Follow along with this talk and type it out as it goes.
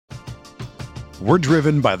We're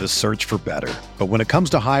driven by the search for better. But when it comes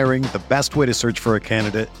to hiring, the best way to search for a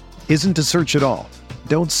candidate isn't to search at all.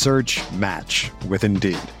 Don't search, match with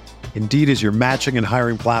Indeed. Indeed is your matching and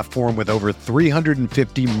hiring platform with over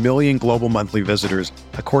 350 million global monthly visitors,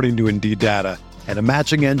 according to Indeed data, and a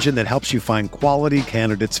matching engine that helps you find quality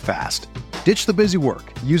candidates fast. Ditch the busy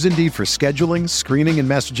work. Use Indeed for scheduling, screening, and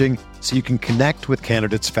messaging so you can connect with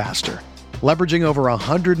candidates faster. Leveraging over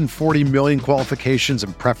 140 million qualifications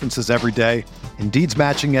and preferences every day, Indeed's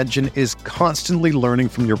matching engine is constantly learning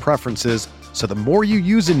from your preferences, so the more you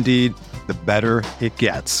use Indeed, the better it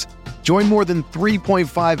gets. Join more than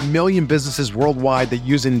 3.5 million businesses worldwide that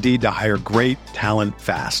use Indeed to hire great talent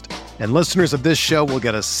fast. And listeners of this show will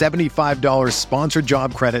get a $75 sponsored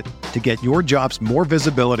job credit to get your jobs more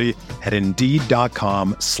visibility at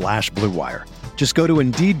Indeed.com/Blue Wire. Just go to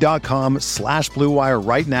Indeed.com/Blue Wire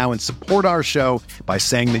right now and support our show by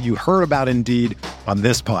saying that you heard about Indeed on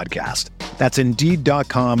this podcast. That's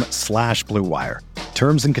Indeed.com/Blue Wire.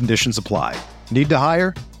 Terms and conditions apply. Need to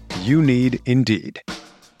hire? You need Indeed.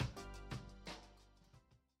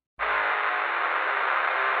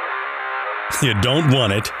 You don't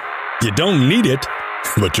want it. You don't need it.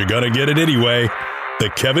 But you're going to get it anyway. The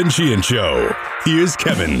Kevin Sheehan Show. Here's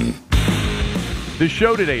Kevin. The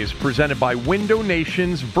show today is presented by Window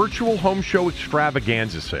Nation's virtual home show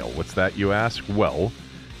extravaganza sale. What's that, you ask? Well,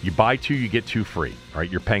 you buy two, you get two free. All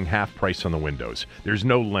right, you're paying half price on the windows. There's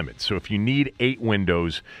no limit. So if you need 8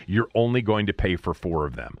 windows, you're only going to pay for 4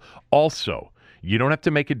 of them. Also, you don't have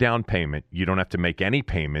to make a down payment. You don't have to make any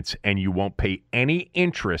payments, and you won't pay any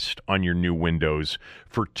interest on your new windows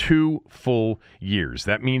for 2 full years.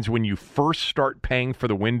 That means when you first start paying for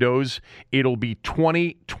the windows, it'll be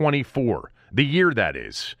 2024. The year that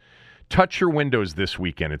is. Touch your windows this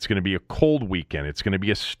weekend. It's going to be a cold weekend. It's going to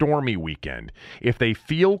be a stormy weekend. If they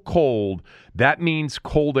feel cold, that means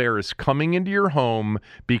cold air is coming into your home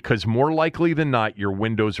because more likely than not, your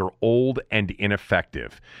windows are old and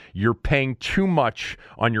ineffective. You're paying too much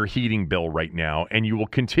on your heating bill right now, and you will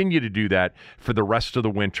continue to do that for the rest of the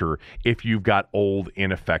winter if you've got old,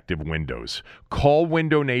 ineffective windows. Call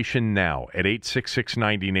Window Nation now at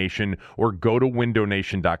 866-90-NATION or go to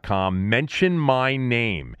windownation.com. Mention my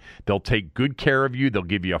name. They'll take good care of you. They'll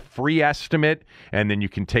give you a free estimate, and then you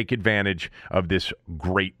can take advantage of this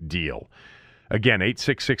great deal. Again,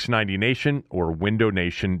 866-90-NATION or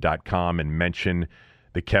windownation.com and mention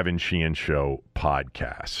the Kevin Sheehan Show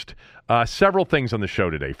podcast. Several things on the show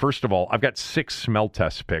today. First of all, I've got 6 smell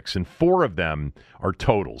test picks, and 4 of them are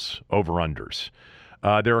totals, over-unders.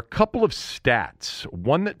 There are a couple of stats,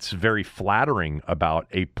 one that's very flattering about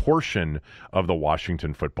a portion of the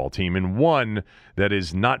Washington football team, and one that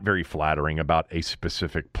is not very flattering about a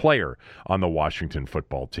specific player on the Washington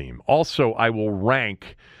football team. Also, I will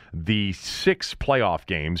rank the 6 playoff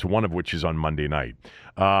games, one of which is on Monday night,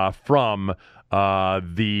 from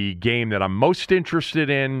the game that I'm most interested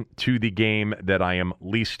in to the game that I am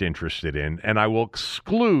least interested in, and I will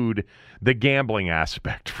exclude the gambling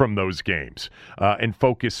aspect from those games and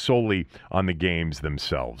focus solely on the games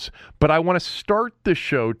themselves. But I want to start the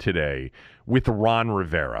show today with Ron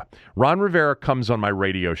Rivera. Ron Rivera comes on my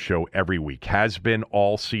radio show every week, has been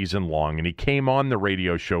all season long, and he came on the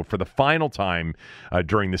radio show for the final time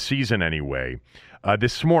during the season anyway,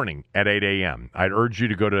 this morning at 8 a.m. I'd urge you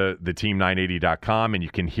to go to theteam980.com and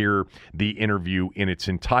you can hear the interview in its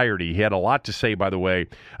entirety. He had a lot to say, by the way,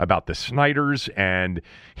 about the Snyders and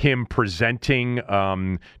him presenting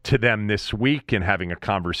to them this week and having a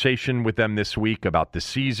conversation with them this week about the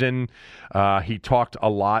season. He talked a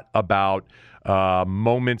lot about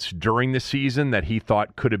moments during the season that he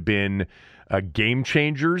thought could have been game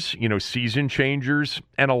changers, season changers,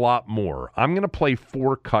 and a lot more. I'm going to play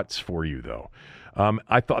 4 cuts for you, though.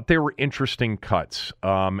 I thought they were interesting cuts,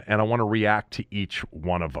 and I want to react to each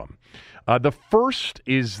one of them. The first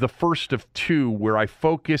is the first of 2 where I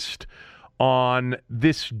focused on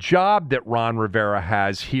this job that Ron Rivera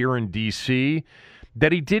has here in D.C.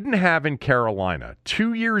 that he didn't have in Carolina.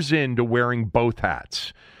 2 years into wearing both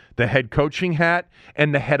hats, the head coaching hat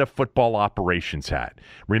and the head of football operations hat.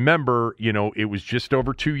 Remember, it was just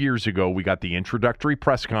over 2 years ago we got the introductory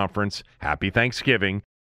press conference. Happy Thanksgiving.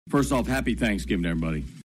 First off, happy Thanksgiving, everybody.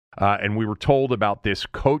 And we were told about this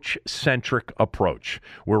coach-centric approach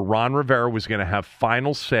where Ron Rivera was going to have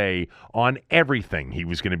final say on everything. He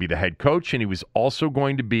was going to be the head coach, and he was also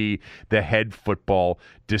going to be the head football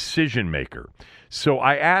decision maker. So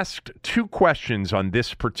I asked 2 questions on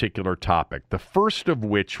this particular topic, the first of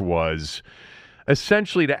which was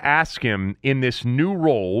essentially to ask him in this new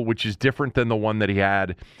role, which is different than the one that he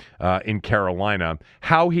had in Carolina,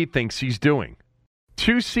 how he thinks he's doing.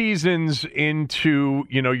 2 seasons into,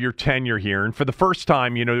 your tenure here, and for the first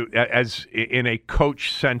time, as in a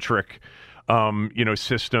coach-centric,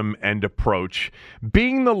 system and approach,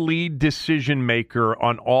 being the lead decision maker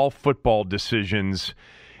on all football decisions,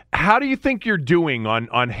 how do you think you're doing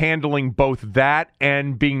on handling both that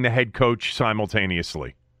and being the head coach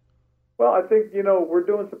simultaneously? Well, I think, we're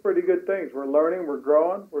doing some pretty good things. We're learning, we're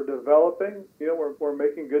growing, we're developing, we're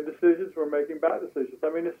making good decisions, we're making bad decisions.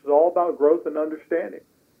 I mean, this is all about growth and understanding.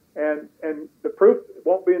 And the proof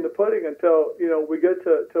won't be in the pudding until, we get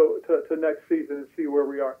to next season and see where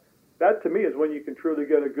we are. That, to me, is when you can truly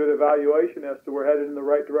get a good evaluation as to we're headed in the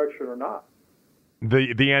right direction or not.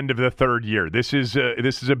 The end of the third year. This is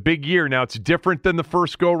a big year. Now, it's different than the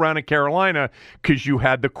first go-around at Carolina because you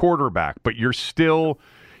had the quarterback, but you're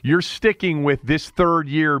sticking with this third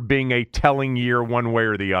year being a telling year one way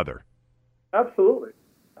or the other. Absolutely.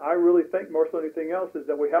 I really think more so than anything else is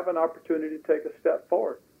that we have an opportunity to take a step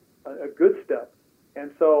forward, a good step. And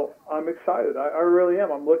so I'm excited. I really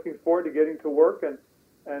am. I'm looking forward to getting to work and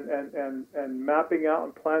mapping out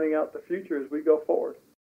and planning out the future as we go forward.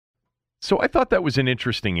 So I thought that was an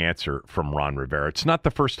interesting answer from Ron Rivera. It's not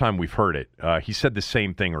the first time we've heard it. He said the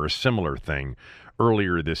same thing or a similar thing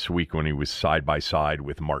earlier this week when he was side by side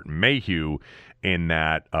with Martin Mayhew in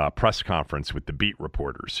that press conference with the beat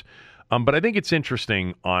reporters. But I think it's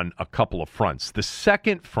interesting on a couple of fronts. The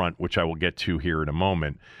second front, which I will get to here in a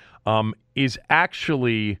moment, is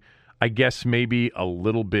actually, I guess, maybe a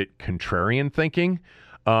little bit contrarian thinking.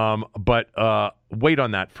 But wait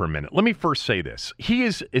on that for a minute. Let me first say this. He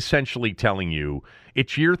is essentially telling you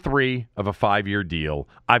it's year 3 of a 5-year deal.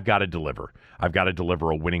 I've got to deliver. I've got to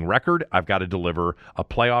deliver a winning record. I've got to deliver a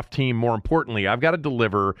playoff team. More importantly, I've got to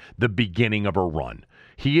deliver the beginning of a run.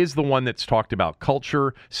 He is the one that's talked about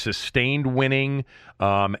culture, sustained winning,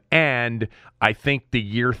 and I think the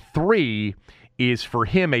year 3 is for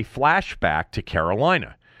him a flashback to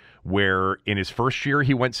Carolina, where in his first year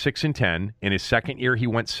he went 6-10, in his second year he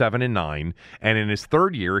went 7-9, and in his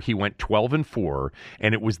third year he went 12-4,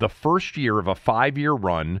 and it was the first year of a 5-year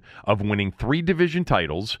run of winning 3 division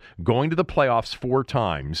titles, going to the playoffs 4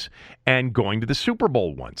 times, and going to the Super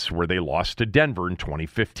Bowl once, where they lost to Denver in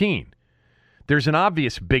 2015. There's an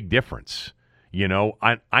obvious big difference.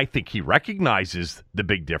 I think he recognizes the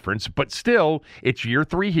big difference, but still, it's year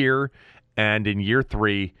 3 here. And in year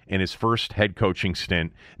 3, in his first head coaching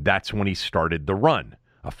stint, that's when he started the run.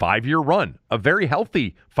 A 5-year run, a very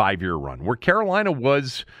healthy 5-year run, where Carolina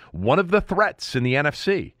was one of the threats in the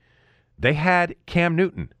NFC. They had Cam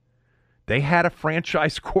Newton. They had a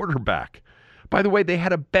franchise quarterback. By the way, they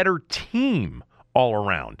had a better team all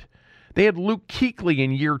around. They had Luke Kuechly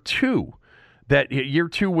in year 2. That year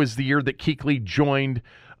 2 was the year that Kuechly joined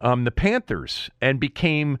the Panthers and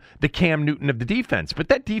became the Cam Newton of the defense. But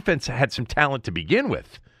that defense had some talent to begin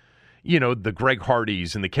with. The Greg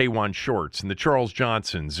Hardys and the K'Wan Shorts and the Charles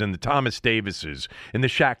Johnsons and the Thomas Davises and the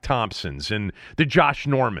Shaq Thompsons and the Josh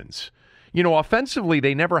Normans. Offensively,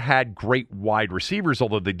 they never had great wide receivers,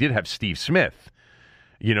 although they did have Steve Smith.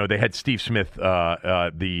 They had Steve Smith,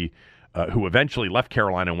 who eventually left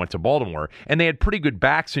Carolina and went to Baltimore, and they had pretty good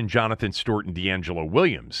backs in Jonathan Stewart and D'Angelo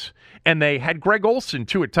Williams. And they had Greg Olsen,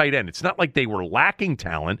 too, at tight end. It's not like they were lacking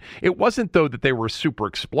talent. It wasn't, though, that they were a super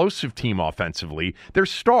explosive team offensively. Their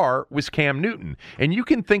star was Cam Newton. And you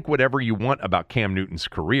can think whatever you want about Cam Newton's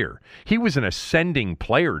career. He was an ascending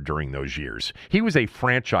player during those years. He was a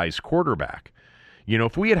franchise quarterback.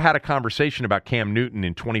 If we had had a conversation about Cam Newton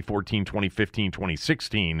in 2014, 2015,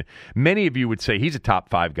 2016, many of you would say he's a top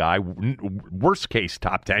 5 guy, worst case,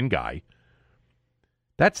 top 10 guy.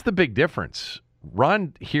 That's the big difference.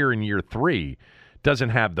 Ron here in year 3 doesn't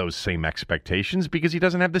have those same expectations because he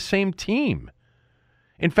doesn't have the same team.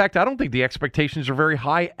 In fact, I don't think the expectations are very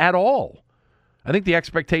high at all. I think the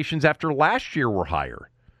expectations after last year were higher.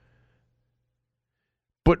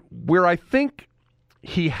 But where I think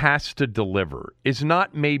he has to deliver is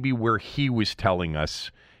not maybe where he was telling us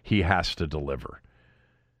he has to deliver.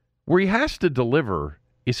 Where he has to deliver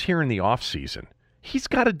is here in the offseason. He's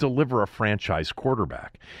got to deliver a franchise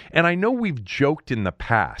quarterback. And I know we've joked in the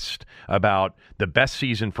past about the best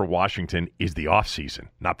season for Washington is the offseason,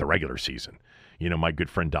 not the regular season. My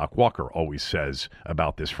good friend Doc Walker always says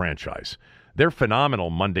about this franchise. They're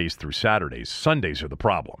phenomenal Mondays through Saturdays. Sundays are the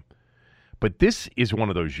problem. But this is one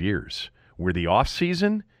of those years where the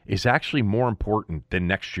offseason is actually more important than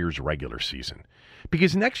next year's regular season.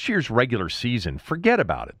 Because next year's regular season, forget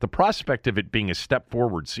about it. The prospect of it being a step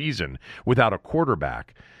forward season without a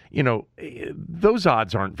quarterback, those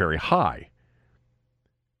odds aren't very high.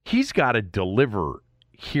 He's got to deliver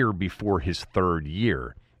here before his third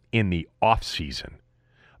year in the offseason.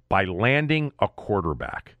 by landing a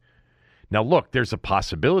quarterback. Now, look, there's a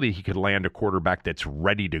possibility he could land a quarterback that's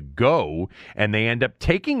ready to go, and they end up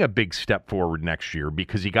taking a big step forward next year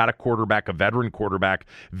because he got a quarterback, a veteran quarterback,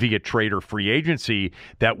 via trade or free agency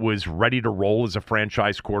that was ready to roll as a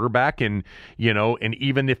franchise quarterback. And, and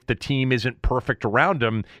even if the team isn't perfect around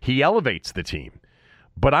him, he elevates the team.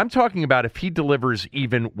 But I'm talking about if he delivers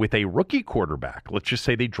even with a rookie quarterback. Let's just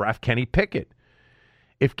say they draft Kenny Pickett.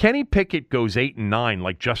 If Kenny Pickett goes 8-9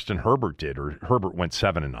 like Justin Herbert did, or Herbert went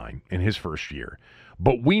 7-9 in his first year,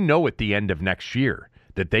 but we know at the end of next year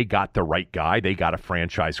that they got the right guy, they got a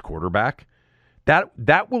franchise quarterback,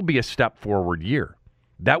 that will be a step forward year.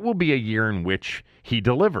 That will be a year in which he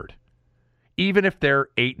delivered. Even if they're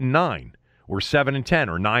 8-9 or 7-10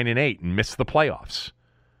 or 9-8 and miss the playoffs.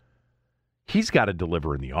 He's got to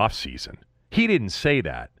deliver in the offseason. He didn't say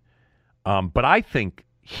that, but I think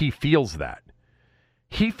he feels that.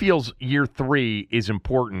 He feels year 3 is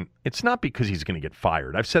important. It's not because he's going to get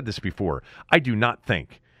fired. I've said this before. I do not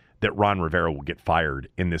think that Ron Rivera will get fired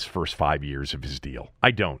in this first 5 years of his deal.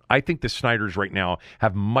 I don't. I think the Snyders right now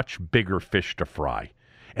have much bigger fish to fry.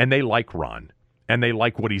 And they like Ron. And they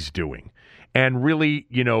like what he's doing. And really,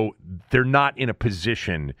 they're not in a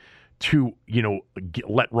position to,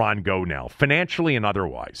 let Ron go now, financially and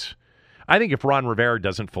otherwise. I think if Ron Rivera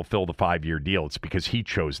doesn't fulfill the 5-year deal, it's because he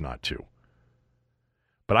chose not to.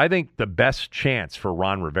 But I think the best chance for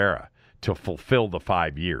Ron Rivera to fulfill the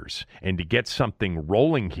 5 years and to get something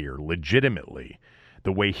rolling here legitimately,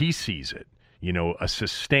 the way he sees it, a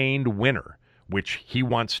sustained winner, which he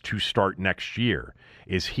wants to start next year,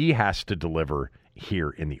 is he has to deliver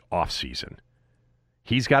here in the offseason.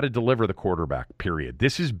 He's got to deliver the quarterback, period.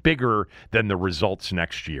 This is bigger than the results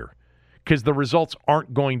next year, because the results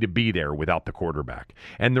aren't going to be there without the quarterback.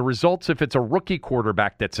 And the results, if it's a rookie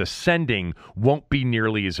quarterback that's ascending, won't be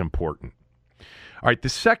nearly as important. All right, the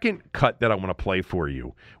second cut that I want to play for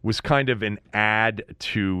you was kind of an add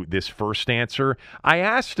to this first answer. I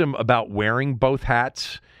asked him about wearing both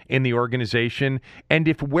hats in the organization and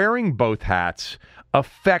if wearing both hats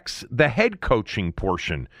affects the head coaching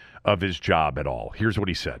portion of his job at all. Here's what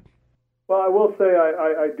he said. Well, I will say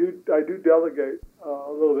I do delegate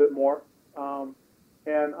a little bit more.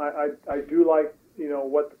 And I do like,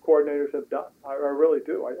 what the coordinators have done. I really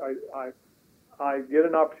do. I get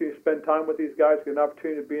an opportunity to spend time with these guys, get an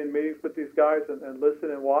opportunity to be in meetings with these guys and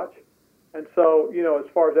listen and watch. And so, as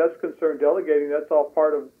far as that's concerned, delegating, that's all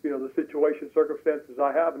part of, the situation, circumstances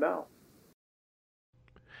I have now.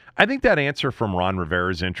 I think that answer from Ron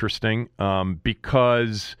Rivera is interesting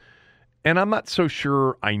because, and I'm not so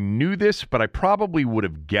sure I knew this, but I probably would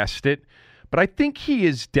have guessed it. But I think he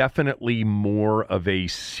is definitely more of a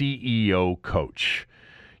CEO coach.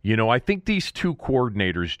 I think these two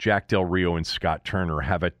coordinators, Jack Del Rio and Scott Turner,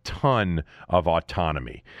 have a ton of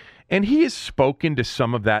autonomy. And he has spoken to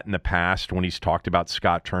some of that in the past when he's talked about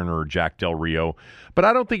Scott Turner or Jack Del Rio. But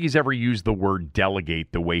I don't think he's ever used the word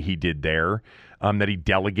delegate the way he did there, that he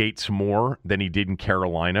delegates more than he did in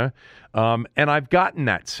Carolina. And I've gotten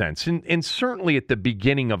that sense. And certainly at the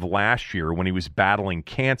beginning of last year when he was battling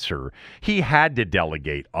cancer, he had to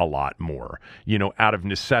delegate a lot more, out of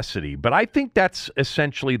necessity. But I think that's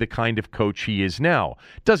essentially the kind of coach he is now.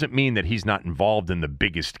 Doesn't mean that he's not involved in the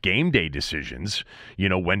biggest game day decisions,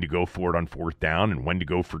 when to go for it on 4th down and when to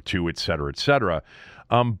go for 2, et cetera, et cetera.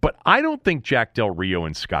 But I don't think Jack Del Rio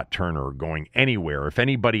and Scott Turner are going anywhere. If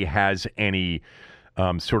anybody has any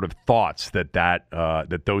sort of thoughts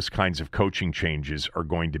that those kinds of coaching changes are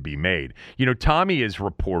going to be made. Tommy has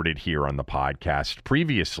reported here on the podcast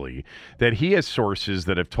previously that he has sources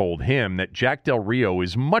that have told him that Jack Del Rio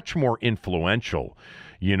is much more influential,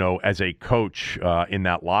 as a coach in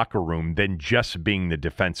that locker room than just being the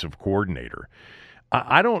defensive coordinator.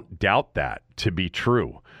 I don't doubt that to be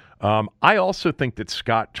true. I also think that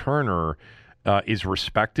Scott Turner is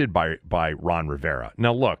respected by Ron Rivera.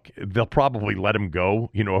 Now, look, they'll probably let him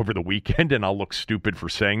go, over the weekend, and I'll look stupid for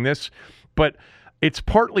saying this, but it's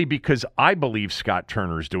partly because I believe Scott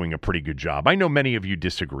Turner is doing a pretty good job. I know many of you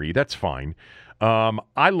disagree. That's fine.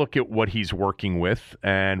 I look at what he's working with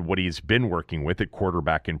and what he's been working with at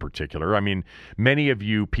quarterback in particular. I mean, many of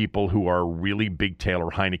you people who are really big Taylor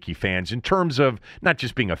Heineke fans, in terms of not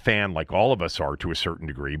just being a fan like all of us are to a certain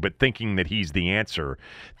degree, but thinking that he's the answer,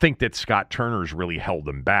 think that Scott Turner's really held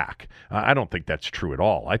him back. I don't think that's true at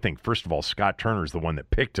all. I think, first of all, Scott Turner's the one that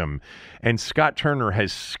picked him, and Scott Turner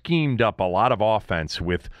has schemed up a lot of offense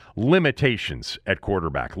with limitations at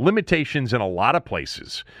quarterback. Limitations in a lot of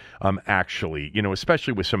places, actually.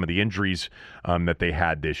 especially with some of the injuries that they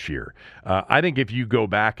had this year. I think if you go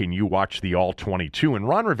back and you watch the All-22, and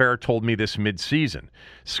Ron Rivera told me this midseason,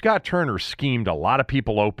 Scott Turner schemed a lot of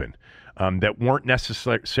people open that weren't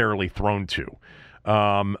necessarily thrown to.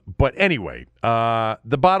 But anyway,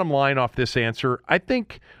 the bottom line off this answer, I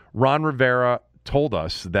think Ron Rivera told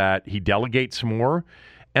us that he delegates more,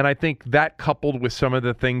 and I think that coupled with some of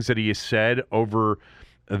the things that he has said over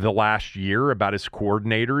the last year about his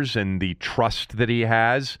coordinators and the trust that he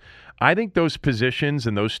has, I think those positions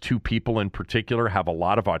and those two people in particular have a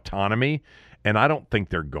lot of autonomy, and I don't think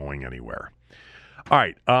they're going anywhere. All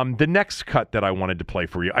right, the next cut that I wanted to play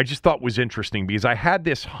for you, I just thought was interesting because I had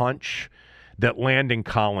this hunch that Landon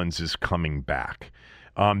Collins is coming back,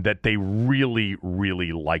 that they really,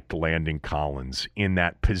 really liked Landon Collins in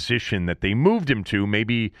that position that they moved him to,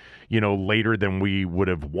 maybe, later than we would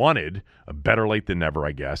have wanted. Better late than never,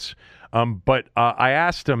 I guess. But I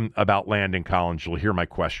asked him about Landon Collins. You'll hear my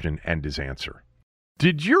question and his answer.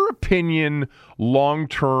 Did your opinion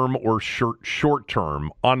long-term or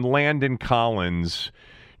short-term on Landon Collins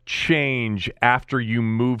change after you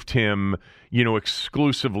moved him,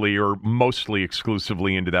 exclusively or mostly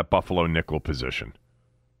exclusively into that Buffalo nickel position?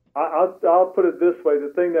 I'll put it this way: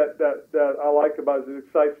 the thing that I like about it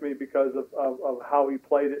excites me because of how he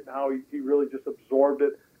played it and how he really just absorbed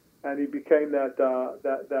it, and he became that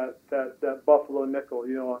Buffalo nickel,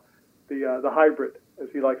 the hybrid, as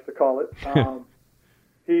he likes to call it.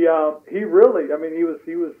 He really,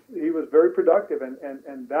 he was very productive,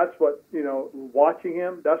 and that's what, watching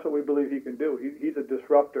him, that's what we believe he can do. He's a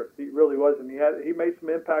disruptor. He really was, and he made some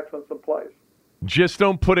impacts on some plays. Just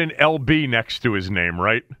don't put an LB next to his name,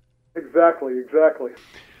 right? Exactly.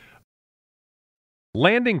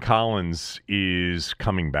 Landon Collins is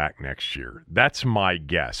coming back next year. That's my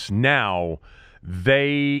guess. Now,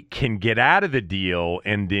 they can get out of the deal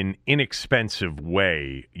in an inexpensive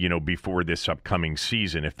way, before this upcoming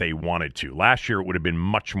season if they wanted to. Last year, it would have been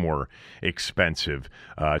much more expensive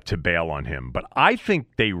to bail on him. But I think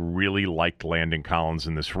they really liked Landon Collins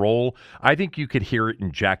in this role. I think you could hear it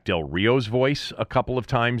in Jack Del Rio's voice a couple of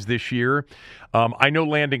times this year. I know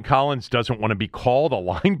Landon Collins doesn't want to be called a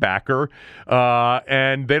linebacker,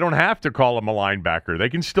 and they don't have to call him a linebacker. They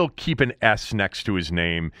can still keep an S next to his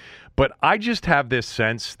name. But I just have this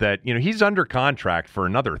sense that, he's under contract for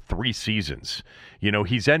another 3 seasons.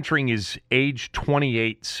 He's entering his age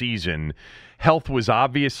 28 season. Health was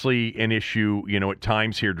obviously an issue, at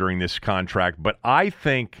times here during this contract. But I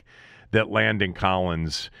think that Landon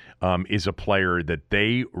Collins is a player that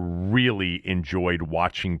they really enjoyed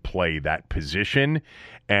watching play that position,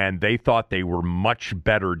 and they thought they were much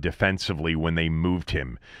better defensively when they moved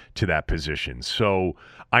him to that position. So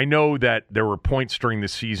I know that there were points during the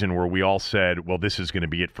season where we all said, well, this is going to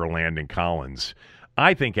be it for Landon Collins.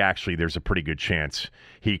 I think actually there's a pretty good chance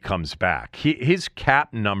he comes back. His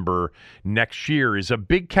cap number next year is a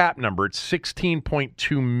big cap number. It's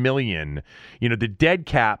 $16.2 million. The dead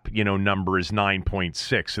cap, number is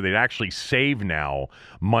 9.6. So they'd actually save now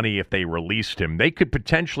money if they released him. They could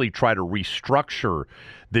potentially try to restructure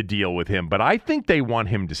the deal with him, but I think they want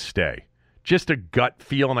him to stay. Just a gut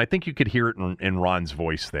feel, and I think you could hear it in Ron's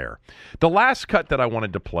voice there. The last cut that I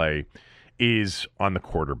wanted to play is on the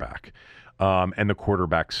quarterback. And the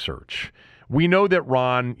quarterback search. We know that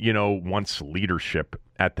Ron, wants leadership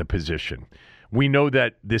at the position. We know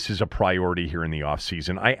that this is a priority here in the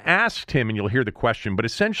offseason. I asked him, and you'll hear the question, but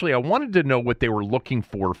essentially I wanted to know what they were looking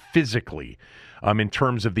for physically in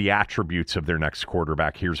terms of the attributes of their next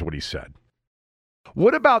quarterback. Here's what he said.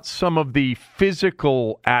 What about some of the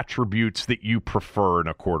physical attributes that you prefer in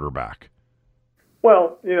a quarterback?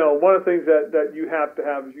 Well, one of the things that you have to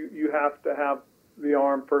have is you have to have the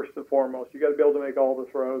arm first and foremost. You got to be able to make all the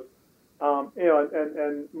throws.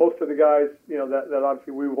 And most of the guys, that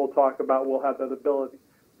obviously we will talk about will have that ability.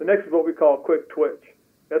 The next is what we call quick twitch.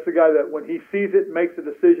 That's the guy that when he sees it, makes a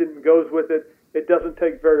decision, and goes with it. It doesn't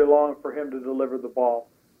take very long for him to deliver the ball.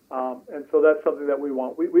 And so that's something that we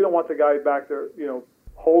want. We don't want the guy back there,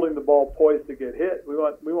 holding the ball poised to get hit. We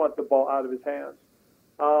want the ball out of his hands.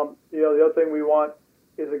 The other thing we want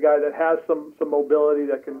is a guy that has some mobility,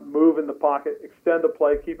 that can move in the pocket, extend the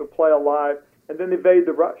play, keep a play alive, and then evade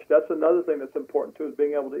the rush. That's another thing that's important too, is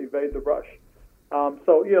being able to evade the rush. There's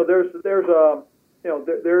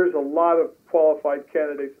a lot of qualified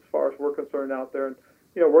candidates as far as we're concerned out there, and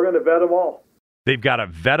we're going to vet them all. They've got to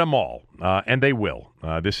vet them all, and they will.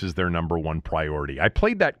 This is their number one priority. I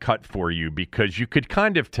played that cut for you because you could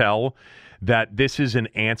kind of tell that this is an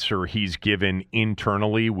answer he's given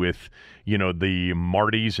internally with, the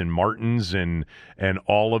Martys and Martins and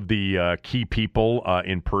all of the key people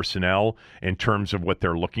in personnel in terms of what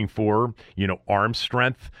they're looking for. Arm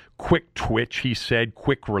strength, quick twitch, he said,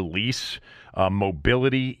 quick release,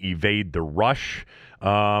 mobility, evade the rush.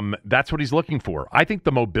 That's what he's looking for. I think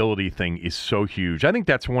the mobility thing is so huge. I think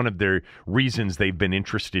that's one of the reasons they've been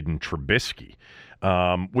interested in Trubisky,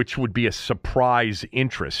 which would be a surprise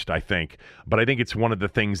interest, I think. But I think it's one of the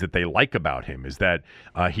things that they like about him is that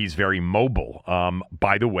he's very mobile.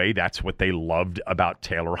 By the way, that's what they loved about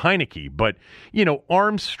Taylor Heineke. But,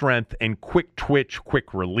 arm strength and quick twitch,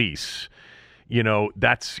 quick release,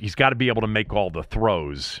 he's got to be able to make all the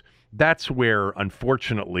throws. That's where,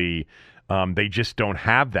 unfortunately, they just don't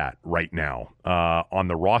have that right now on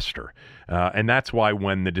the roster. And that's why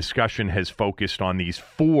when the discussion has focused on these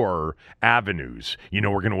 4 avenues,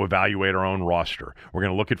 we're going to evaluate our own roster. We're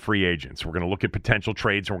going to look at free agents. We're going to look at potential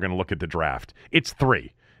trades, and we're going to look at the draft. It's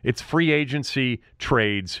 3. It's free agency,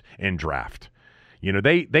 trades, and draft.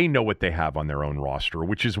 They know what they have on their own roster,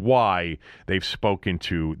 which is why they've spoken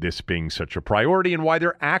to this being such a priority and why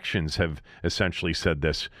their actions have essentially said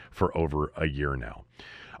this for over a year now.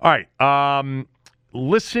 All right.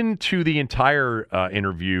 Listen to the entire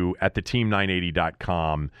interview at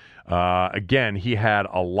theteam980.com. Again, he had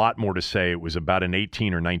a lot more to say. It was about an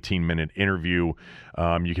 18 or 19-minute interview.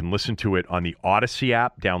 You can listen to it on the Odyssey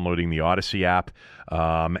app, downloading the Odyssey app,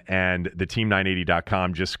 and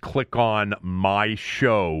theteam980.com. Just click on My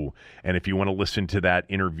Show, and if you want to listen to that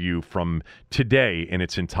interview from today in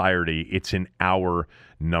its entirety, it's in hour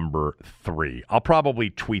number 3. I'll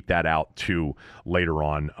probably tweet that out too later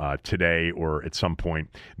on today or at some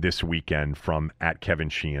point this weekend from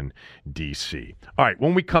 @KevinSheehan, All right,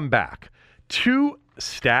 when we come back, 2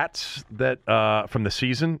 stats that from the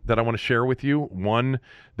season that I want to share with you. One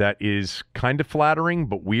that is kind of flattering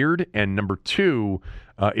but weird, and number 2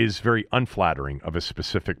 is very unflattering of a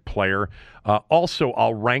specific player. Also,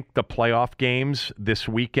 I'll rank the playoff games this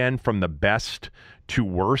weekend from the best to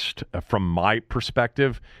worst from my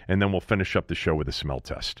perspective, and then we'll finish up the show with a smell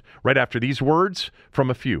test. Right after these words from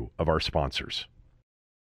a few of our sponsors.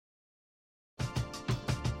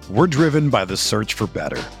 We're driven by the search for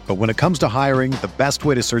better. But when it comes to hiring, the best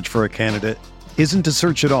way to search for a candidate isn't to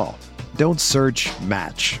search at all. Don't search,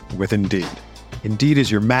 match with Indeed. Indeed is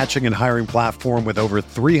your matching and hiring platform with over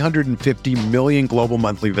 350 million global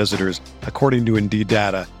monthly visitors, according to Indeed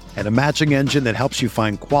data, and a matching engine that helps you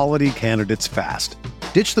find quality candidates fast.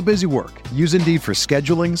 Ditch the busy work. Use Indeed for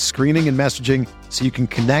scheduling, screening, and messaging so you can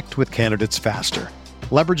connect with candidates faster.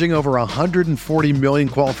 Leveraging over 140 million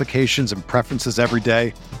qualifications and preferences every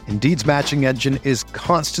day, Indeed's matching engine is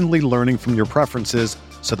constantly learning from your preferences,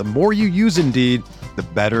 so the more you use Indeed, the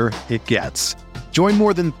better it gets. Join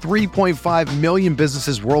more than 3.5 million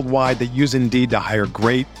businesses worldwide that use Indeed to hire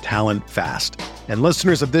great talent fast. And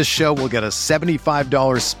listeners of this show will get a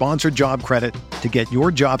 $75 sponsored job credit to get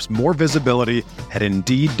your jobs more visibility at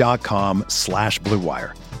Indeed.com/Blue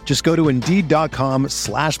Wire. Just go to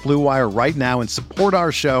Indeed.com/Blue Wire right now and support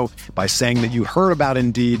our show by saying that you heard about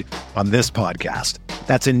Indeed on this podcast.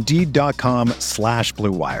 That's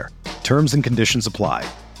Indeed.com/Blue Wire. Terms and conditions apply.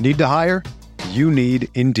 Need to hire? You need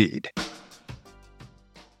Indeed.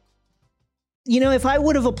 If I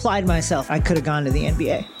would have applied myself, I could have gone to the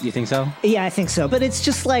NBA. You think so? Yeah, I think so. But it's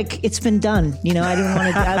just like, it's been done. I didn't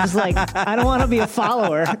want to, I was like, I don't want to be a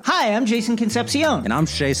follower. Hi, I'm Jason Concepcion. And I'm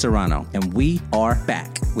Shea Serrano. And we are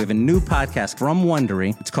back. We have a new podcast from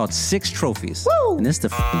Wondery. It's called 6 Trophies. Woo! And it's the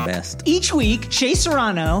best. Each week, Shea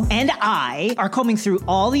Serrano and I are combing through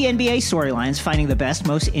all the NBA storylines, finding the best,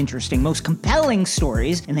 most interesting, most compelling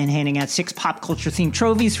stories, and then handing out 6 pop culture themed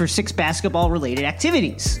trophies for 6 basketball related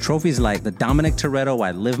activities. Trophies like the Dominic Toretto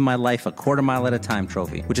I Live My Life a Quarter Mile at a Time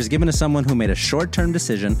trophy, which is given to someone who made a short-term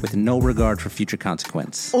decision with no regard for future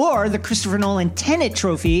consequence. Or the Christopher Nolan Tenet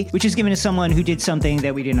trophy, which is given to someone who did something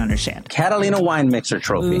that we didn't understand. Catalina Wine Mixer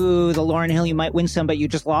trophy. Ooh, the Lauryn Hill You Might Win Some, but you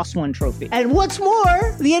just lost one trophy. And what's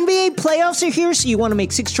more, the NBA playoffs are here, so you want to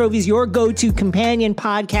make 6 Trophies your go-to companion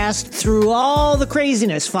podcast through all the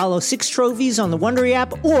craziness. Follow 6 Trophies on the Wondery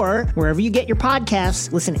app or wherever you get your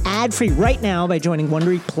podcasts. Listen ad-free right now by joining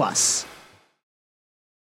Wondery Plus.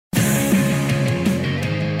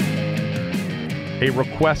 A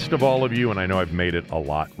request of all of you, and I know I've made it a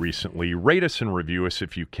lot recently, rate us and review us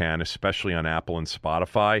if you can, especially on Apple and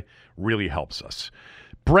Spotify. Really helps us.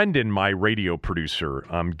 Brendan, my radio producer,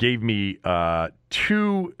 gave me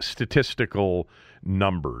 2 statistical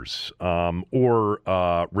numbers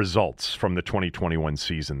or results from the 2021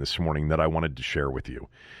 season this morning that I wanted to share with you.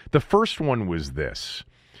 The first one was this.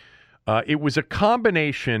 It was a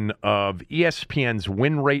combination of ESPN's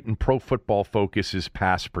win rate and Pro Football Focus's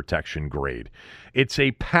pass protection grade. It's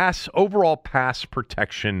a overall pass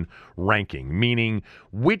protection ranking, meaning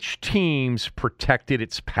which teams protected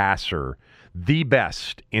its passer the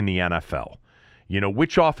best in the NFL.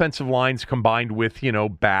 Which offensive lines combined with,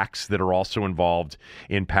 backs that are also involved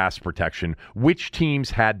in pass protection, which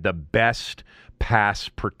teams had the best pass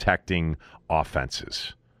protecting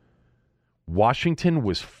offenses. Washington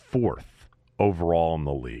was 4th overall in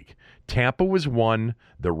the league. Tampa was 1,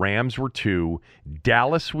 the Rams were 2,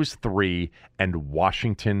 Dallas was 3, and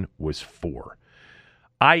Washington was 4.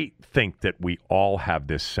 I think that we all have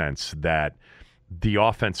this sense that the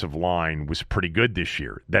offensive line was pretty good this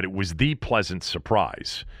year, that it was the pleasant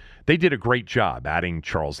surprise. They did a great job adding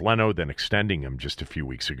Charles Leno, then extending him just a few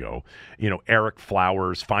weeks ago. Eric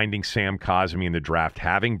Flowers, finding Sam Cosmi in the draft,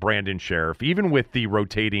 having Brandon Sheriff, even with the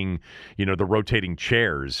rotating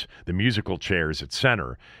chairs, the musical chairs at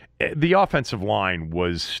center. The offensive line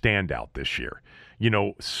was standout this year.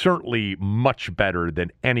 Certainly much better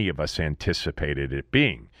than any of us anticipated it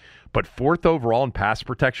being. But 4th overall in pass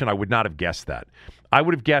protection, I would not have guessed that. I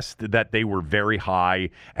would have guessed that they were very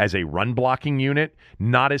high as a run-blocking unit,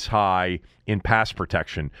 not as high in pass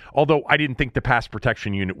protection. Although I didn't think the pass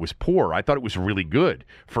protection unit was poor. I thought it was really good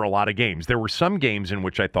for a lot of games. There were some games in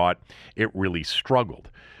which I thought it really struggled.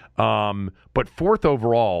 But 4th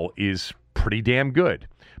overall is pretty damn good.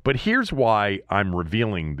 But here's why I'm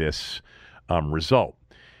revealing this result.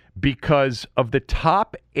 Because of the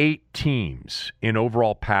top 8 teams in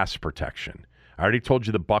overall pass protection, I already told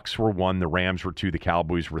you the Bucs were 1, the Rams were 2, the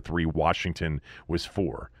Cowboys were 3, Washington was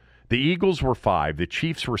 4. The Eagles were 5, the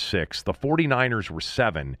Chiefs were 6, the 49ers were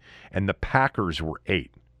 7, and the Packers were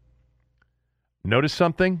 8. Notice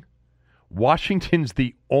something? Washington's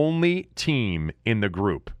the only team in the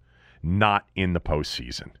group not in the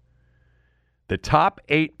postseason. The top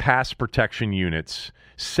 8 pass protection units,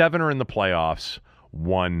 7 are in the playoffs,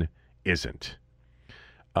 1 isn't.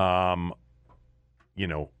 One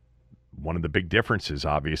of the big differences,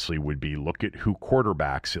 obviously, would be look at who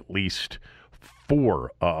quarterbacks at least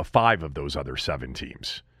 5 of those other 7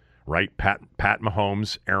 teams, right? Pat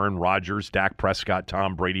Mahomes, Aaron Rodgers, Dak Prescott,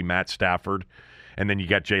 Tom Brady, Matt Stafford, and then you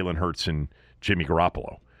got Jalen Hurts and Jimmy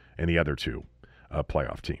Garoppolo and the other 2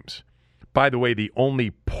 playoff teams. By the way, the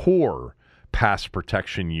only poor pass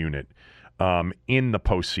protection unit in the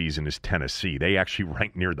postseason is Tennessee. They actually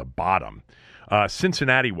ranked near the bottom.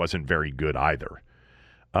 Cincinnati wasn't very good either.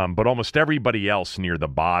 But almost everybody else near the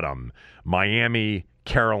bottom, Miami,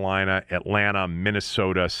 Carolina, Atlanta,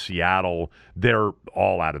 Minnesota, Seattle, they're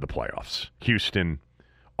all out of the playoffs. Houston,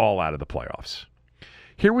 all out of the playoffs.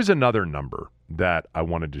 Here was another number that I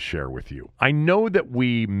wanted to share with you. I know that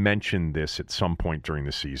we mentioned this at some point during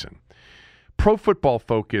the season. Pro Football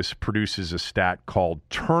Focus produces a stat called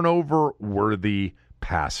turnover-worthy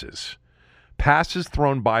passes. Passes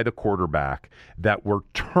thrown by the quarterback that were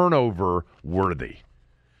turnover-worthy.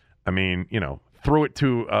 I mean, threw it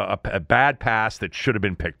to a bad pass that should have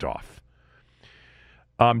been picked off.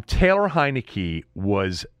 Taylor Heineke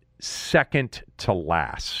was second to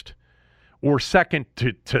last. Or second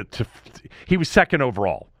to he was second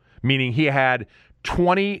overall, meaning he had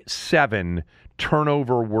 27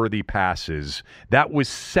 turnover-worthy passes. That was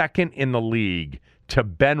second in the league to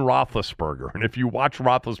Ben Roethlisberger. And if you watch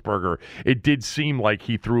Roethlisberger, it did seem like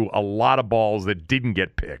he threw a lot of balls that didn't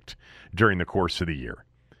get picked during the course of the year.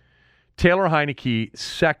 Taylor Heineke,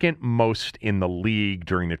 second most in the league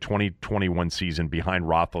during the 2021 season behind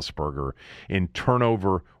Roethlisberger in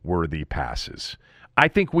turnover-worthy passes. I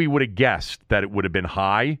think we would have guessed that it would have been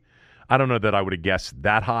high. I don't know that I would have guessed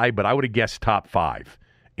that high, but I would have guessed top 5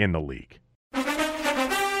 in the league.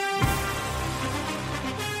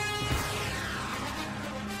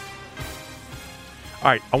 All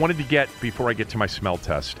right, I wanted to before I get to my smell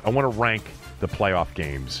test, I want to rank the playoff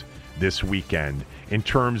games this weekend in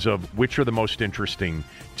terms of which are the most interesting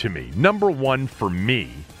to me. Number 1 for me,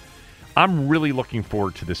 I'm really looking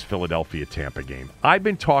forward to this Philadelphia-Tampa game. I've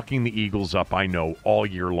been talking the Eagles up, I know, all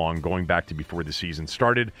year long, going back to before the season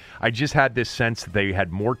started. I just had this sense that they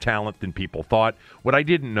had more talent than people thought. What I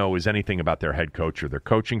didn't know is anything about their head coach or their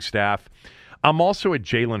coaching staff. I'm also a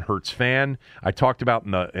Jalen Hurts fan. I talked about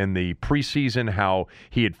in the preseason how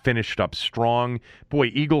he had finished up strong.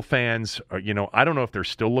 Boy, Eagle fans, I don't know if they're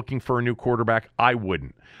still looking for a new quarterback. I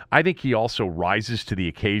wouldn't. I think he also rises to the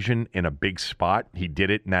occasion in a big spot. He did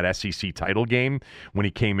it in that SEC title game when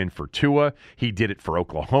he came in for Tua. He did it for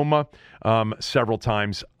Oklahoma several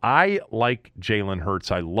times. I like Jalen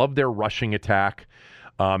Hurts. I love their rushing attack.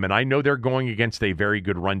 And I know they're going against a very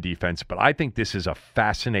good run defense, but I think this is a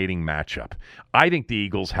fascinating matchup. I think the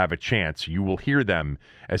Eagles have a chance. You will hear them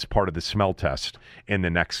as part of the smell test in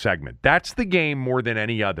the next segment. That's the game more than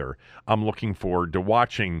any other I'm looking forward to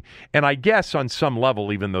watching. And I guess on some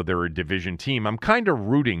level, even though they're a division team, I'm kind of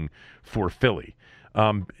rooting for Philly.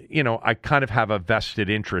 I kind of have a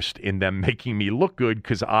vested interest in them making me look good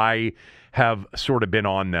because I have sort of been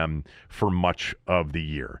on them for much of the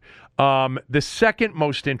year. The second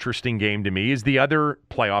most interesting game to me is the other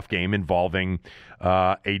playoff game involving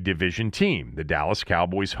a division team, the Dallas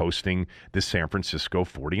Cowboys hosting the San Francisco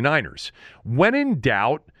 49ers. When in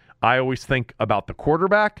doubt, I always think about the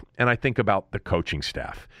quarterback and I think about the coaching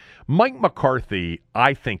staff. Mike McCarthy,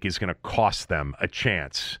 I think, is going to cost them a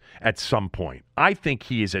chance at some point. I think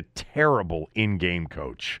he is a terrible in-game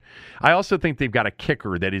coach. I also think they've got a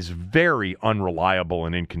kicker that is very unreliable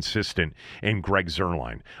and inconsistent in Greg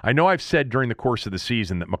Zuerlein. I know I've said during the course of the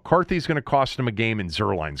season that McCarthy's going to cost him a game and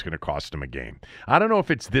Zuerlein's going to cost him a game. I don't know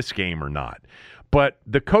if it's this game or not. But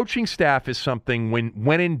the coaching staff is something,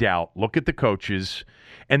 when in doubt, look at the coaches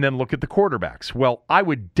and then look at the quarterbacks. Well, I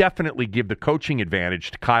would definitely give the coaching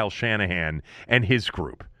advantage to Kyle Shanahan and his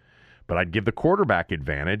group. But I'd give the quarterback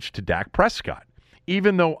advantage to Dak Prescott,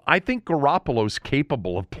 even though I think Garoppolo's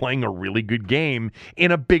capable of playing a really good game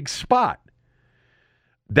in a big spot.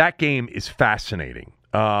 That game is fascinating.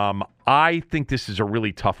 I think this is a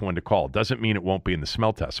really tough one to call. Doesn't mean it won't be in the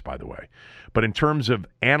smell test, by the way. But in terms of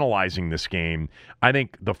analyzing this game, I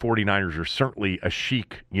think the 49ers are certainly a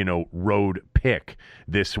chic, road pick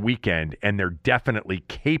this weekend, and they're definitely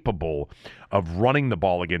capable of running the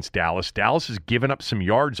ball against Dallas. Dallas has given up some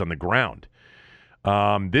yards on the ground.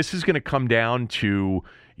 This is going to come down to,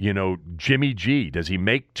 Jimmy G. Does he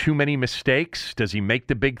make too many mistakes? Does he make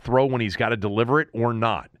the big throw when he's got to deliver it or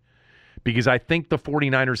not? Because I think the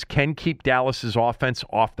 49ers can keep Dallas's offense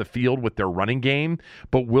off the field with their running game,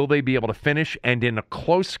 but will they be able to finish? And in a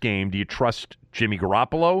close game, do you trust Jimmy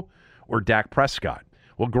Garoppolo or Dak Prescott?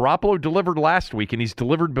 Well, Garoppolo delivered last week, and he's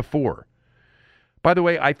delivered before. By the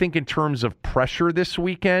way, I think in terms of pressure this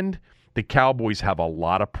weekend, the Cowboys have a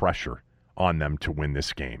lot of pressure on them to win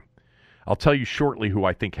this game. I'll tell you shortly who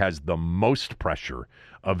I think has the most pressure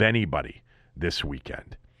of anybody this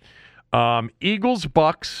weekend.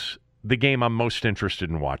 Eagles-Bucks, the game I'm most interested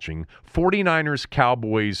in watching. 49ers,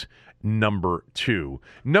 Cowboys, number 2.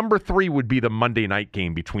 Number 3 would be the Monday night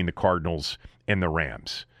game between the Cardinals and the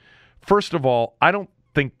Rams. First of all, I don't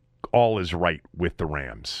think all is right with the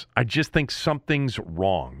Rams. I just think something's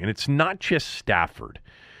wrong. And it's not just Stafford,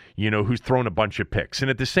 who's thrown a bunch of picks. And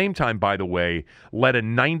at the same time, by the way, led a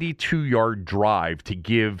 92-yard drive to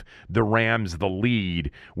give the Rams the lead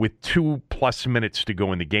with 2+ minutes to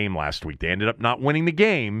go in the game last week. They ended up not winning the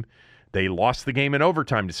game. They lost the game in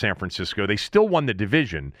overtime to San Francisco. They still won the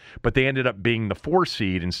division, but they ended up being the 4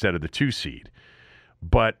 seed instead of the 2 seed.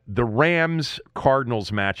 But the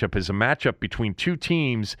Rams-Cardinals matchup is a matchup between two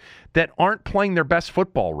teams that aren't playing their best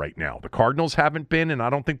football right now. The Cardinals haven't been, and I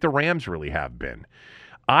don't think the Rams really have been.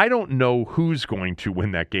 I don't know who's going to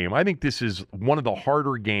win that game. I think this is one of the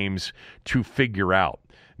harder games to figure out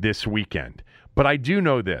this weekend. But I do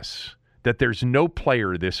know this, that there's no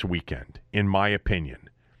player this weekend, in my opinion,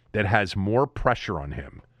 that has more pressure on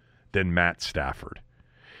him than Matt Stafford.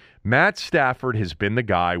 Matt Stafford has been the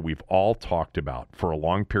guy we've all talked about for a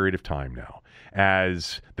long period of time now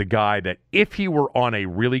as the guy that if he were on a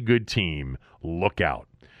really good team, look out.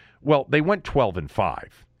 Well, they went 12-5,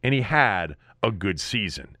 and he had a good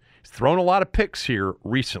season. He's thrown a lot of picks here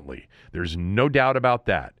recently. There's no doubt about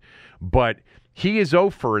that. But he is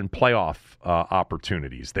 0-for in playoff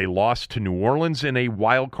opportunities. They lost to New Orleans in a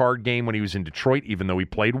wild card game when he was in Detroit, even though he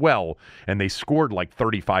played well, and they scored like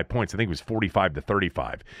 35 points. I think it was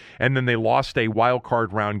 45-35. And then they lost a wild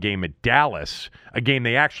card round game at Dallas, a game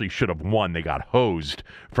they actually should have won. They got hosed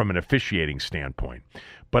from an officiating standpoint.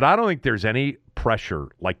 But I don't think there's any pressure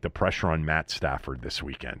like the pressure on Matt Stafford this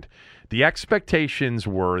weekend. The expectations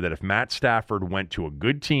were that if Matt Stafford went to a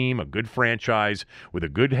good team, a good franchise, with a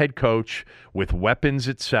good head coach, with weapons,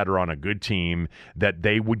 etc., on a good team, that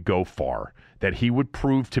they would go far, that he would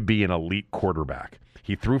prove to be an elite quarterback.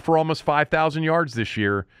 He threw for almost 5,000 yards this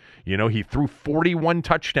year. He threw 41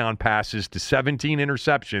 touchdown passes to 17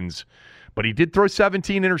 interceptions. but he did throw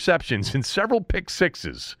 17 interceptions and several pick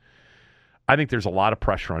sixes. I think there's a lot of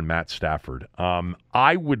pressure on Matt Stafford.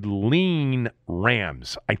 I would lean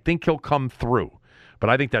Rams. I think he'll come through, but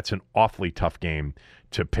I think that's an awfully tough game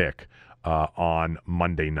to pick on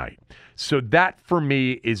Monday night. So that, for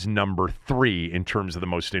me, is number 3 in terms of the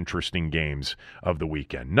most interesting games of the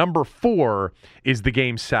weekend. Number 4 is the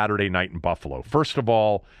game Saturday night in Buffalo. First of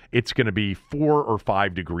all, it's going to be 4 or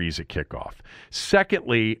 5 degrees at kickoff.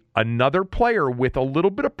 Secondly, another player with a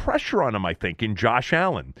little bit of pressure on him, I think, in Josh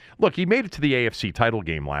Allen. Look, he made it to the AFC title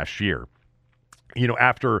game last year. You know,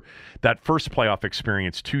 after that first playoff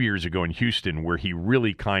experience 2 years ago in Houston, where he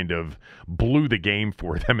really kind of blew the game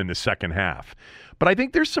for them in the second half. But I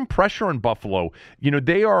think there's some pressure on Buffalo. You know,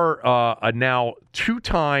 they are now two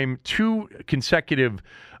consecutive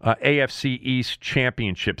AFC East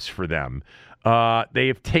championships for them. They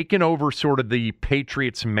have taken over sort of the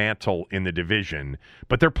Patriots' mantle in the division,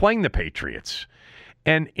 but they're playing the Patriots.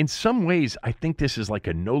 And in some ways, I think this is like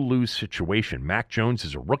a no-lose situation. Mac Jones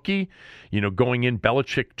is a rookie. You know, going in,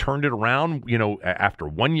 Belichick turned it around. You know, after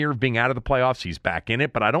 1 year of being out of the playoffs, he's back in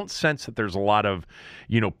it. But I don't sense that there's a lot of,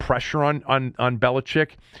 you know, pressure on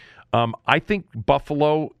Belichick. I think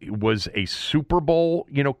Buffalo was a Super Bowl,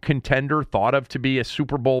 you know, contender, thought of to be a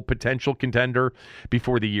Super Bowl potential contender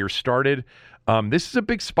before the year started. This is a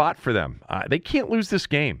big spot for them. They can't lose this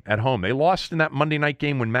game at home. They lost in that Monday night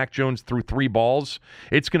game when Mac Jones threw 3 balls.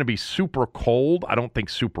 It's going to be super cold. I don't think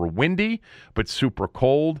super windy, but super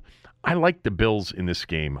cold. I like the Bills in this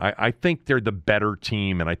game. I think they're the better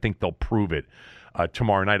team, and I think they'll prove it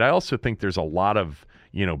tomorrow night. I also think there's a lot of,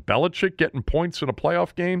 you know, Belichick getting points in a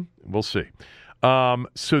playoff game. We'll see.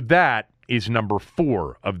 So that is number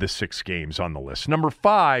 4 of the 6 games on the list. Number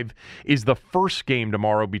 5 is the first game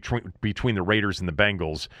tomorrow between the Raiders and the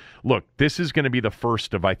Bengals. Look, this is going to be the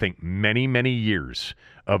first of, I think, many, many years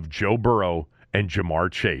of Joe Burrow and Jamar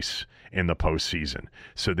Chase in the postseason.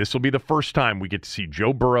 So this will be the first time we get to see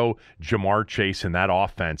Joe Burrow, Jamar Chase, and that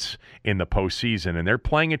offense in the postseason. And they're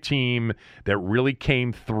playing a team that really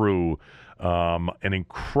came through an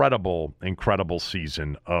incredible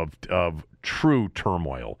season of true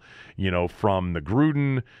turmoil, you know, from the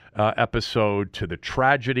Gruden episode to the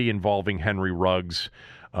tragedy involving Henry Ruggs.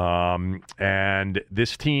 And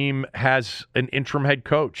this team has an interim head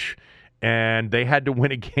coach, and they had to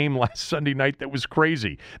win a game last Sunday night that was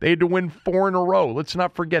crazy. They had to win 4 in a row. Let's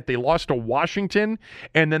not forget, they lost to Washington,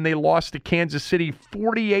 and then they lost to Kansas City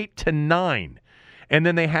 48-9. And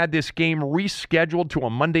then they had this game rescheduled to a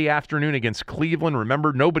Monday afternoon against Cleveland.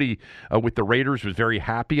 Remember, nobody with the Raiders was very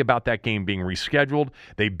happy about that game being rescheduled.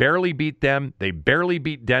 They barely beat them. They barely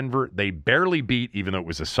beat Denver. They barely beat, even though it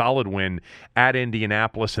was a solid win, at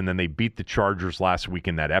Indianapolis. And then they beat the Chargers last week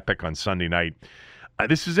in that epic on Sunday night.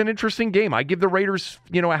 This is an interesting game. I give the Raiders,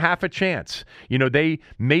 you know, a half a chance. You know, they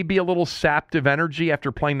may be a little sapped of energy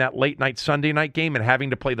after playing that late night Sunday night game and having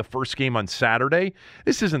to play the first game on Saturday.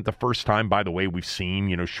 This isn't the first time, by the way, we've seen,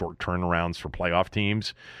 you know, short turnarounds for playoff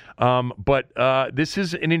teams. But this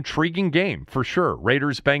is an intriguing game for sure.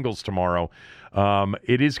 Raiders-Bengals tomorrow.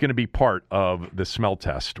 It is going to be part of the smell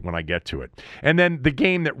test when I get to it. And then the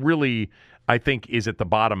game that really, I think, is at the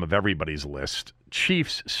bottom of everybody's list,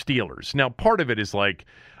 Chiefs-Steelers. Now, part of it is like,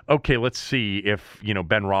 okay, let's see if, you know,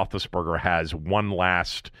 Ben Roethlisberger has one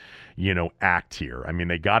last, you know, act here. I mean,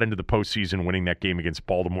 they got into the postseason winning that game against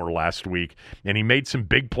Baltimore last week, and he made some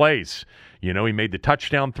big plays. You know, he made the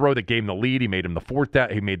touchdown throw that gave him the lead. He made the fourth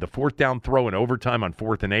down throw in overtime on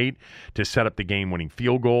 4th and 8 to set up the game-winning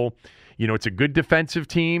field goal. You know, it's a good defensive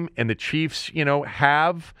team, and the Chiefs, you know,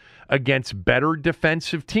 have against better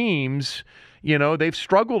defensive teams, you know, they've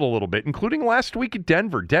struggled a little bit, including last week at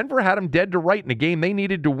Denver. Denver had them dead to right in a game they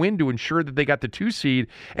needed to win to ensure that they got the 2 seed,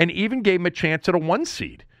 and even gave them a chance at a 1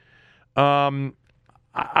 seed.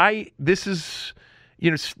 This is,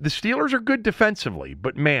 you know, the Steelers are good defensively,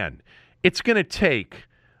 but man, it's going to take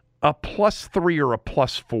a +3 or a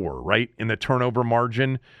 +4, right, in the turnover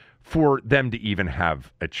margin for them to even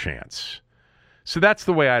have a chance. So that's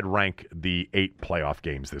the way I'd rank the 8 playoff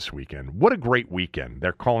games this weekend. What a great weekend.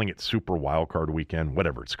 They're calling it Super Wildcard Weekend,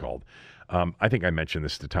 whatever it's called. I think I mentioned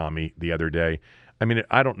this to Tommy the other day. I mean,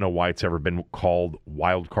 I don't know why it's ever been called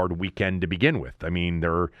Wildcard Weekend to begin with. I mean,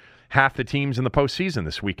 half the teams in the postseason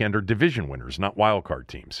this weekend are division winners, not wildcard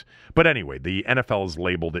teams. But anyway, the NFL has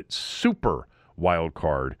labeled it Super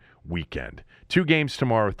Wildcard Weekend. 2 games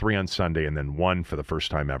tomorrow, 3 on Sunday, and then 1 for the first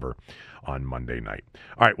time ever on Monday night.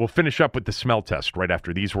 All right, we'll finish up with the smell test right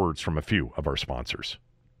after these words from a few of our sponsors.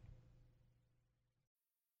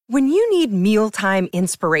 When you need mealtime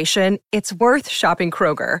inspiration, it's worth shopping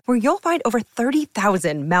Kroger, where you'll find over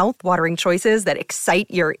 30,000 mouth-watering choices that excite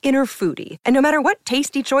your inner foodie. And no matter what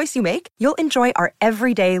tasty choice you make, you'll enjoy our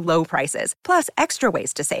everyday low prices, plus extra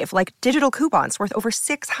ways to save, like digital coupons worth over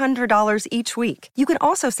 $600 each week. You can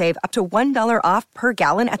also save up to $1 off per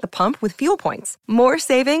gallon at the pump with fuel points. More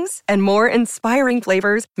savings and more inspiring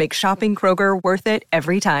flavors make shopping Kroger worth it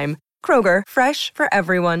every time. Kroger, fresh for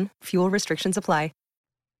everyone. Fuel restrictions apply.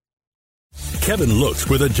 Kevin looks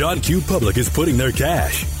where the John Q. public is putting their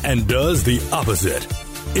cash and does the opposite.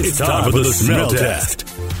 It's time for the smell test.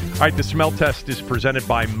 All right, the smell test is presented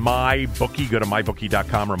by MyBookie. Go to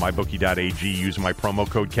mybookie.com or mybookie.ag. Use my promo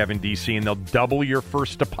code KevinDC, and they'll double your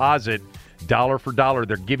first deposit dollar for dollar.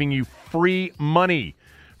 They're giving you free money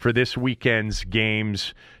for this weekend's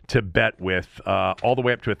games to bet with, all the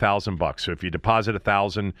way up to $1,000. So if you deposit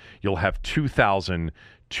 $1,000, you'll have $2,000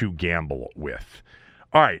 to gamble with.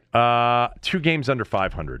 All right, 2 games under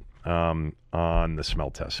 500 on the smell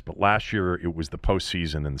test. But last year, it was the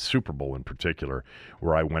postseason and the Super Bowl in particular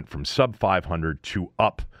where I went from sub 500 to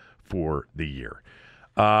up for the year.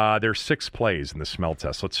 There's 6 plays in the smell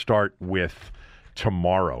test. Let's start with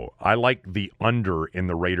tomorrow. I like the under in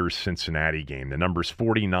the Raiders-Cincinnati game. The number's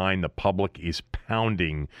 49. The public is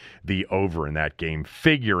pounding the over in that game,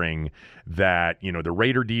 figuring that, the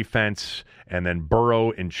Raider defense and then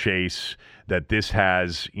Burrow and Chase, that this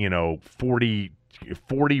has, 41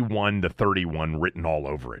 to 31 written all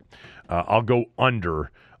over it. I'll go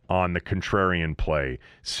under on the contrarian play,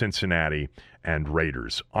 Cincinnati and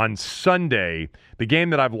Raiders. On Sunday, the game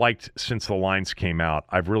that I've liked since the lines came out,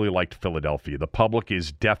 I've really liked Philadelphia. The public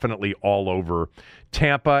is definitely all over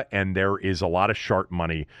Tampa, and there is a lot of sharp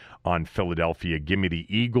money on Philadelphia. Give me the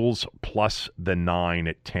Eagles plus the 9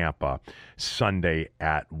 at Tampa, Sunday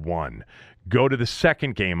at 1. Go to the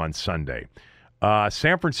second game on Sunday.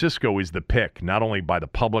 San Francisco is the pick, not only by the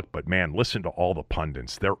public, but, man, listen to all the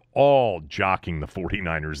pundits. They're all jockeying the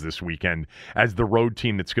 49ers this weekend as the road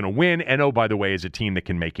team that's going to win, and, oh, by the way, as a team that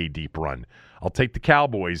can make a deep run. I'll take the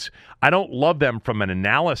Cowboys. I don't love them from an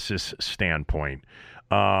analysis standpoint,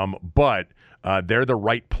 but they're the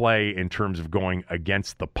right play in terms of going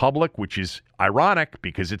against the public, which is ironic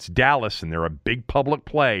because it's Dallas and they're a big public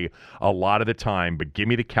play a lot of the time. But give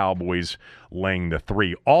me the Cowboys laying the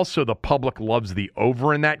 3. Also, the public loves the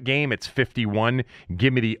over in that game. It's 51.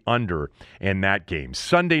 Give me the under in that game.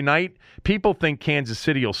 Sunday night, people think Kansas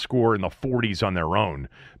City will score in the 40s on their own.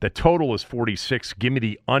 The total is 46. Give me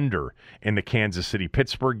the under in the Kansas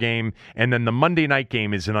City-Pittsburgh game. And then the Monday night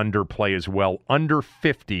game is an under play as well. Under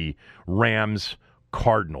 50,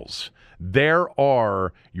 Rams-Cardinals. There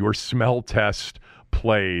are your smell test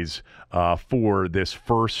plays for this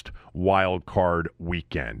first wild card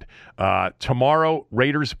weekend. Tomorrow,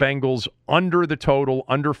 Raiders-Bengals under the total,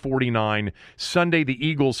 under 49. Sunday, the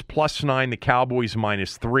Eagles plus 9, the Cowboys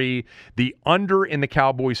minus 3. The under in the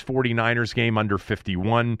Cowboys-49ers game, under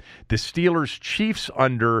 51. The Steelers-Chiefs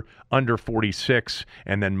under 46.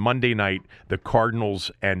 And then Monday night, the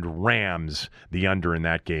Cardinals and Rams, the under in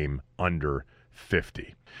that game, under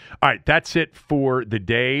 50. All right, that's it for the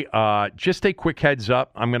day. Just a quick heads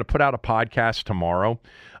up. I'm going to put out a podcast tomorrow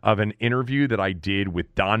of an interview that I did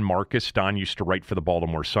with Don Marcus. Don used to write for the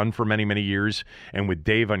Baltimore Sun for many, many years. And with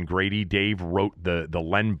Dave Ungrady. Dave wrote the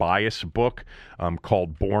Len Bias book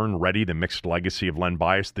called Born Ready, The Mixed Legacy of Len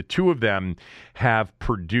Bias. The two of them have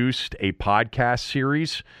produced a podcast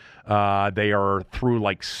series. They are through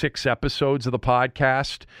like 6 episodes of the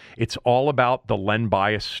podcast. It's all about the Len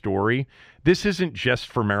Bias story. This isn't just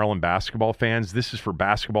for Maryland basketball fans. This is for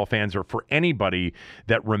basketball fans or for anybody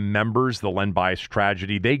that remembers the Len Bias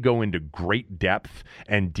tragedy. They go into great depth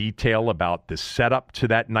and detail about the setup to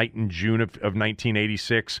that night in June of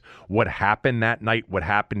 1986, what happened that night, what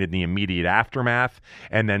happened in the immediate aftermath,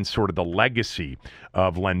 and then sort of the legacy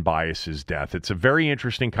of Len Bias's death. It's a very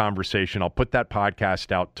interesting conversation. I'll put that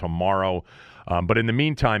podcast out tomorrow. But in the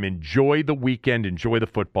meantime, enjoy the weekend, enjoy the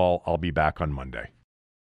football. I'll be back on Monday.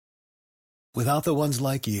 Without the ones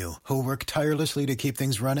like you, who work tirelessly to keep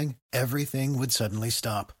things running, everything would suddenly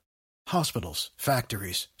stop. Hospitals,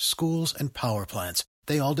 factories, schools, and power plants,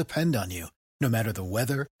 they all depend on you. No matter the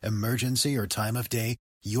weather, emergency, or time of day,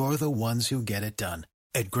 you're the ones who get it done.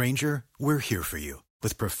 At Grainger, we're here for you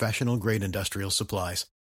with professional-grade industrial supplies.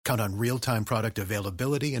 Count on real-time product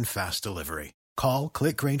availability and fast delivery. Call,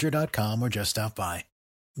 click Grainger.com, or just stop by.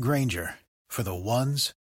 Grainger, for the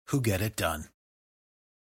ones who get it done.